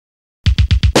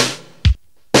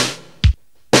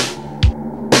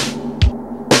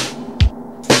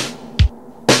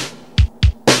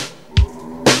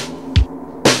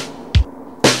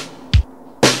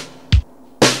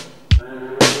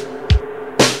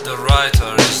The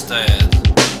writer is dead.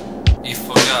 He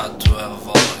forgot to have a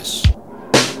voice.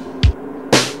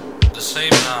 The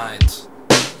same night,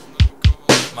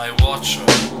 my watcher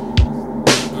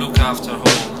look after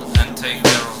home and take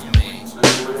care of me.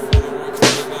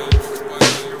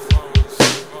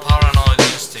 Paranoid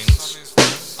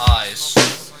instincts, eyes,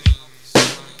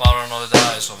 paranoid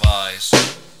eyes of eyes.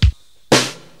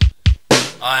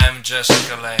 I am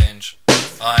Jessica Lange.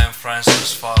 I am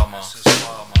Francis Farmer.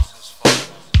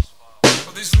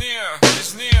 But it's near,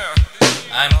 it's near.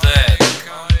 I'm dead.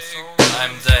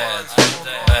 I'm dead.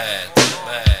 Bad.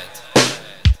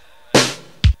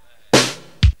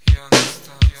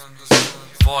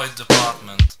 Void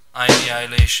department.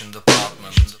 Annihilation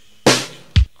department.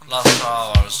 Last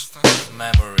hours.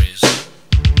 Memories.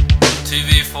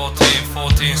 TV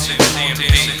 14, 16.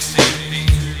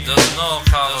 There's no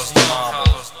covers the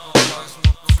marble.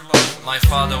 My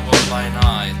father was by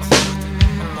night.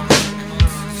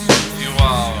 Few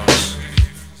hours.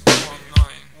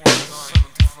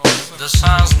 The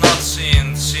sun's not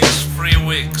seen since 3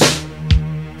 weeks,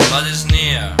 but is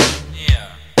near,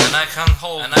 and I can't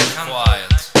hold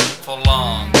quiet for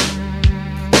long.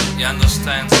 He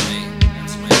understands me.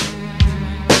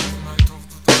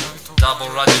 Double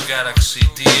radio galaxy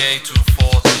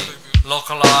DA240,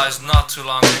 localized not too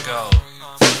long ago.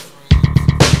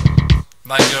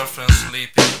 My girlfriend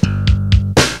sleeping.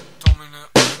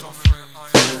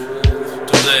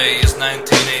 Today is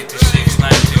 1986,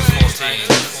 1914.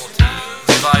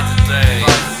 Divided day,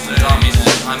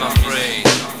 dominant, I'm afraid.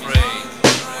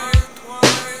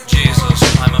 Jesus,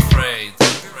 I'm afraid.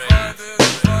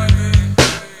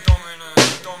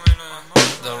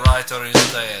 The writer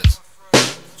is dead.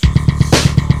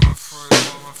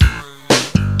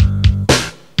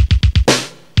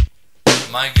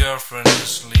 My girlfriend is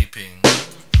sleeping.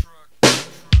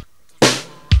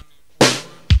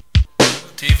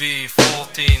 TV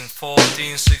 14,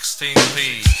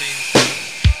 16p.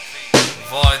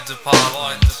 Void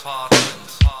department.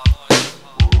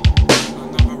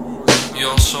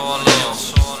 You're so alone,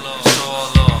 so alone.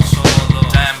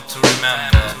 Time to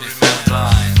remember before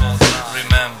dying.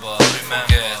 Remember,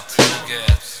 forget.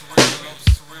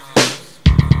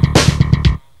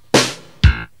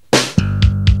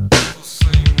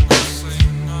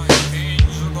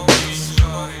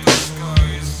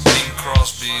 Bing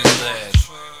Crosby is dead.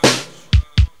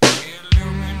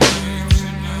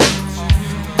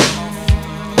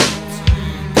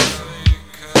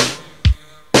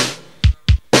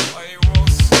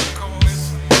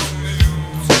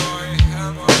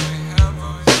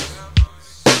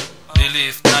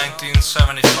 Believed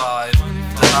 1975,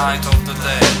 the night of the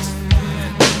dead.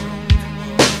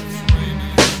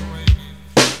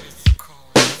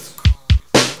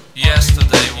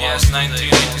 Yesterday was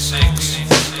 1986,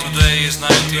 today is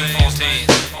 1914.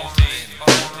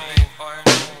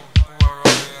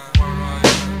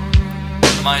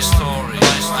 My story,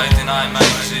 I deny my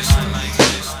existence.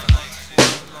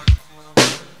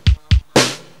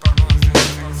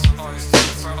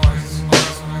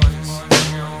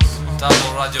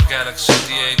 Double radio galaxy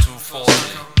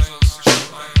DA240.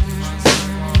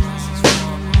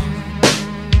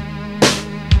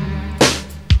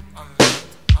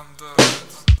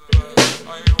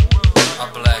 A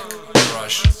black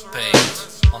brush paint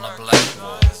on a black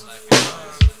wall.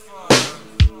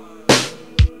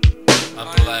 A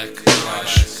black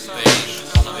brush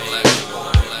paint on a black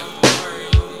wall.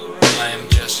 I am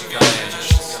Jessica Lange.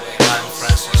 I'm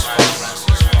Francis Farmer.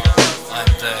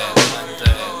 I'm dead. I'm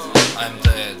dead.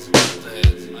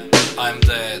 I'm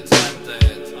dead.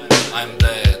 I'm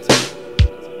dead.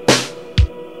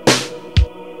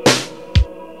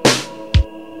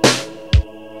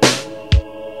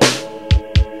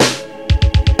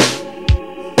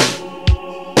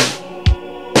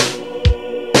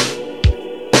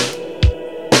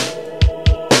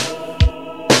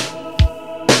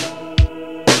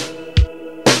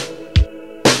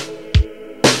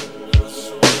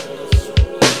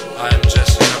 I'm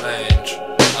Jessica Lange.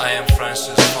 I am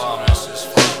Francis Farmer.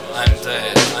 I'm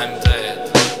dead. I'm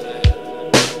dead.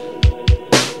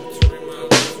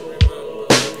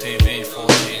 TV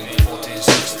 14,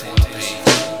 16p.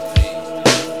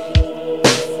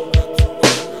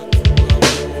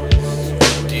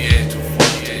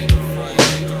 DA240,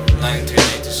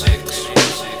 1986,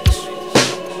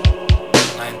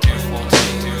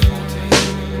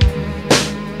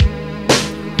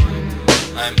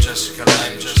 1914. I'm Jessica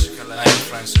Lange. I'm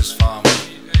Francis Farmer.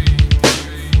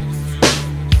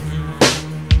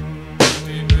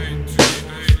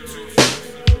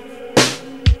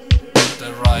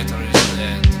 The writer is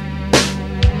dead.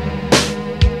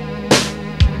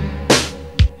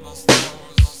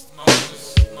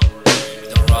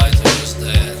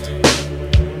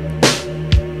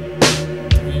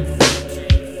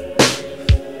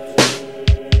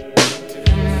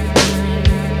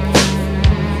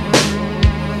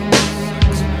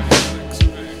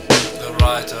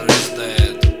 brighter